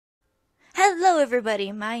Hello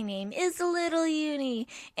everybody, my name is Littleuni,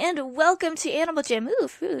 and welcome to Animal Jam. Ooh,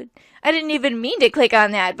 food. I didn't even mean to click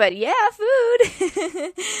on that, but yeah,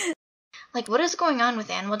 food! Like, what is going on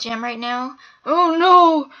with Animal Jam right now? Oh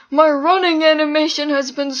no! My running animation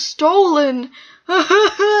has been stolen!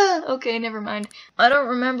 Okay, never mind. I don't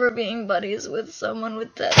remember being buddies with someone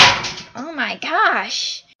with that. Oh my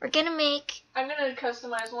gosh! We're gonna make... I'm gonna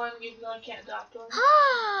customize one, even though I can't adopt one.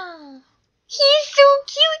 He's so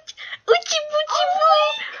cute! Oochie boochie boy!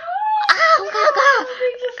 Oh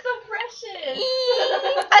He's so precious!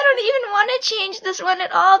 I don't even want to change this one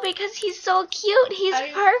at all because he's so cute. He's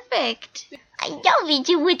perfect. I love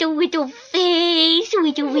Weedoo face.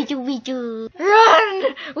 Weedoo.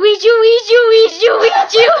 Run! Weedoo,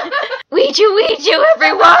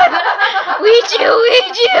 everyone! Weedoo.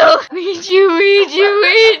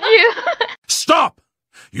 Stop!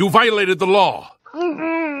 You violated the law.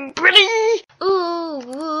 Pretty.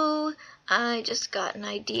 Ooh, I just got an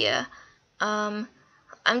idea. I'm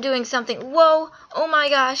doing something. Whoa! Oh my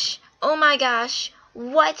gosh!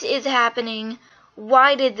 What is happening?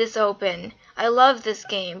 Why did this open? I love this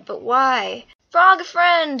game, but why? Frog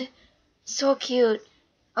friend! So cute.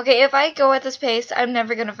 Okay, if I go at this pace, I'm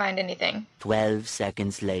never gonna find anything. 12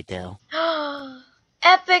 seconds later.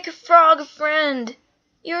 Epic frog friend!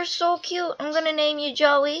 You're so cute. I'm gonna name you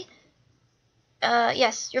Joey.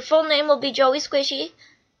 Yes, your full name will be Joey Squishy.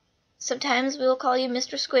 Sometimes we will call you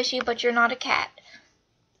Mr. Squishy, but you're not a cat.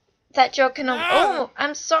 That joke can only— Oh,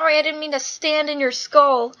 I'm sorry, I didn't mean to stand in your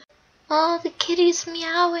skull. Oh, the kitty's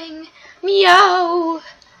meowing. Meow!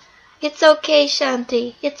 It's okay,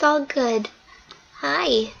 Shanti. It's all good.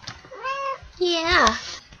 Hi. Yeah.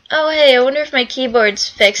 Oh, hey, I wonder if my keyboard's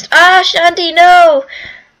fixed. Ah, Shanti, no!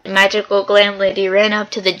 The magical glam lady ran up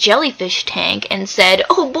to the jellyfish tank and said,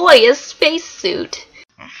 "Oh boy, a spacesuit."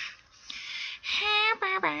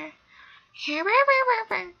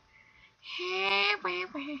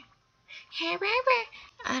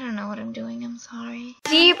 I don't know what I'm doing, I'm sorry.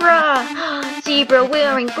 Zebra! Zebra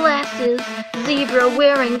wearing glasses! Zebra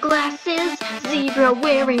wearing glasses! Zebra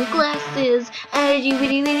wearing glasses!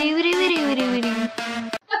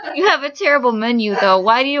 You have a terrible menu though.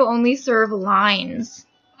 Why do you only serve lines?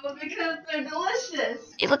 Well, because they're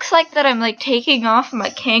delicious. It looks like that I'm like taking off my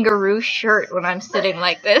kangaroo shirt when I'm sitting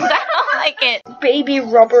like this. I don't like it. Baby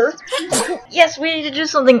rubber. Yes, we need to do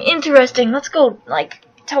something interesting. Let's go, like,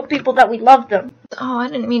 tell people that we love them. Oh, I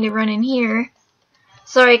didn't mean to run in here.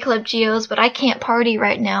 Sorry, Club Geos, but I can't party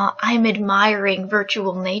right now. I'm admiring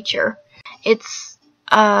virtual nature. It's,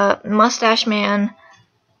 Mustache Man.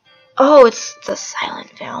 Oh, it's a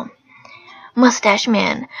silent film. Mustache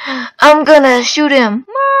Man. I'm gonna shoot him.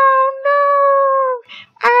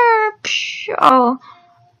 Oh,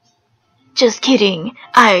 just kidding.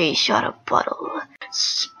 I shot a bottle.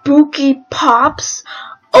 Spooky Pops?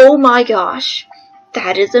 Oh my gosh.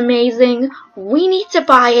 That is amazing. We need to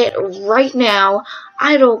buy it right now.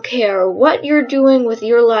 I don't care what you're doing with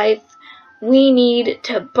your life. We need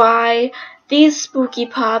to buy these Spooky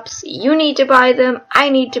Pops. You need to buy them. I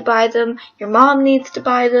need to buy them. Your mom needs to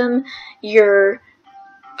buy them. Your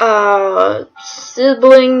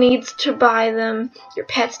sibling needs to buy them. Your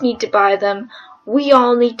pets need to buy them. We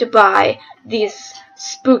all need to buy these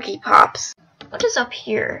Spooky Pops. What is up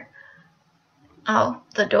here? Oh,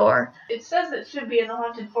 the door. It says it should be in the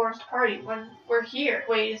Haunted Forest Party when we're here.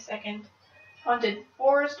 Wait a second. Haunted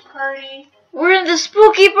Forest Party? We're in the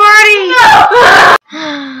spooky party!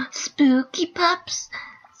 No! Spooky Pops.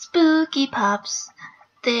 Spooky Pops.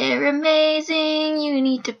 They're amazing. You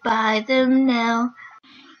need to buy them now.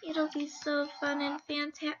 It'll be so fun and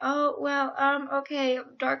fantastic. Oh, well, okay,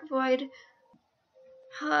 Dark Void.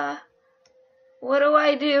 What do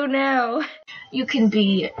I do now? You can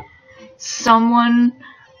be someone.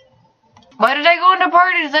 Why did I go into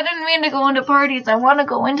parties? I didn't mean to go into parties. I want to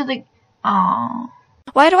go into the... Aww.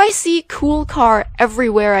 Why do I see Cool Car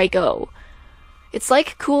everywhere I go? It's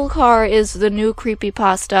like Cool Car is the new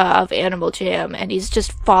creepypasta of Animal Jam, and he's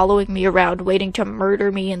just following me around waiting to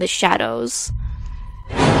murder me in the shadows.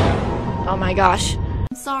 Oh my gosh.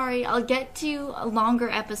 I'm sorry, I'll get to longer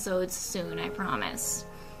episodes soon, I promise.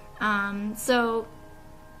 So...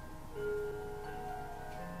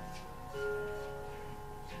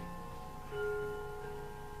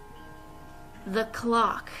 The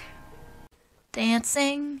clock.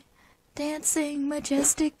 Dancing, dancing,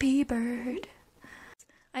 majestic bee-bird.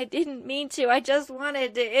 I didn't mean to, I just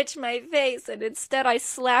wanted to itch my face, and instead I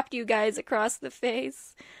slapped you guys across the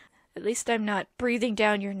face. At least I'm not breathing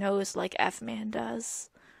down your nose like F-Man does.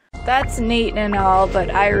 That's neat and all, but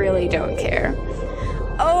I really don't care.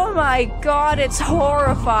 Oh my god, it's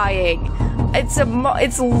horrifying!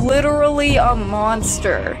 It's literally a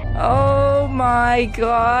monster. Oh my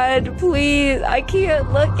god, please, I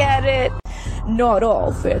can't look at it. Not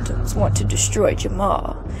all phantoms want to destroy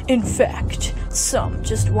Jamal. In fact, some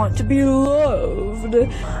just want to be loved.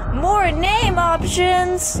 More name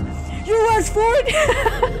options! US Ford!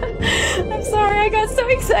 I'm sorry, I got so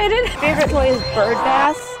excited. Favorite toy is Bird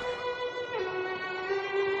Bath.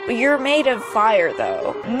 You're made of fire,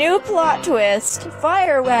 though. New plot twist.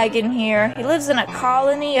 Fire wagon here. He lives in a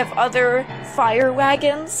colony of other fire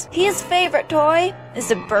wagons. His favorite toy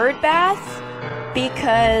is a bird bath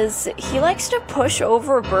because he likes to push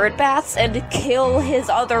over bird baths and kill his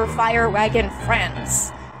other fire wagon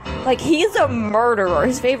friends. Like, he's a murderer.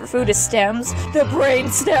 His favorite food is stems. The brain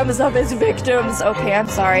stems of his victims. Okay, I'm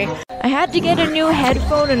sorry. I had to get a new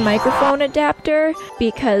headphone and microphone adapter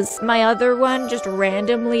because my other one just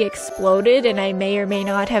randomly exploded and I may or may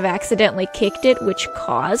not have accidentally kicked it, which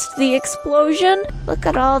caused the explosion. Look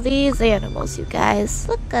at all these animals, you guys.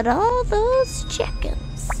 Look at all those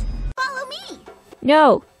chickens. Follow me!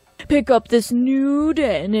 No. Pick up this new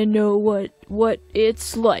den and know what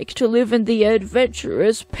it's like to live in the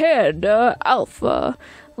adventurous Panda Alpha.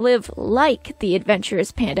 Live like the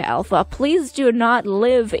adventurous Panda Alpha. Please do not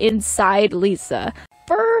live inside Lisa.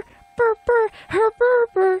 Burr, burr, burr, her burr,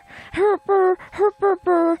 burr, her burr, her burr,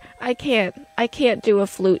 burr. I can't do a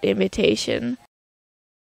flute imitation.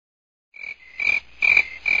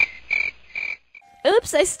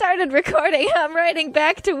 Oops, I started recording. I'm writing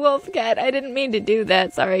back to Wolfcat. I didn't mean to do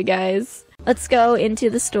that. Sorry, guys. Let's go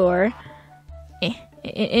into the store.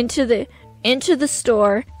 Into the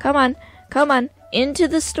store. Come on. Into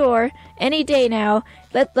the store. Any day now.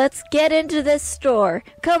 Let's get into this store.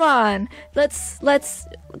 Come on. Let's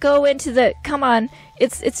go into the. Come on.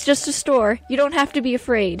 It's just a store. You don't have to be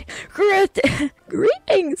afraid.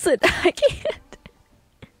 Greetings. I can't.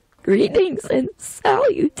 Greetings and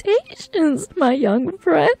salutations, my young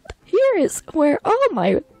friend. Here is where all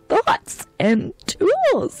my thoughts and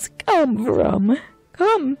tools come from.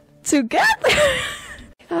 Come together.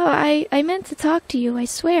 Oh, I meant to talk to you, I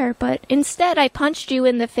swear, but instead I punched you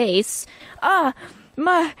in the face.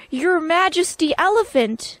 Your Majesty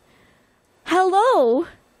Elephant. Hello.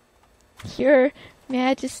 Your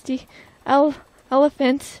Majesty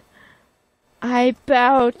Elephant. I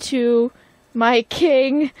bow to my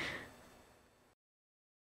king.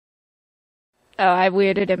 Oh, I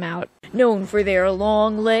weirded him out. Known for their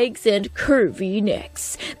long legs and curvy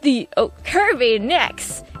necks. Curvy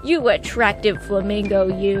necks! You attractive flamingo,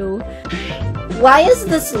 you. Why is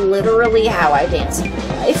this literally how I dance in real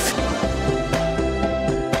life?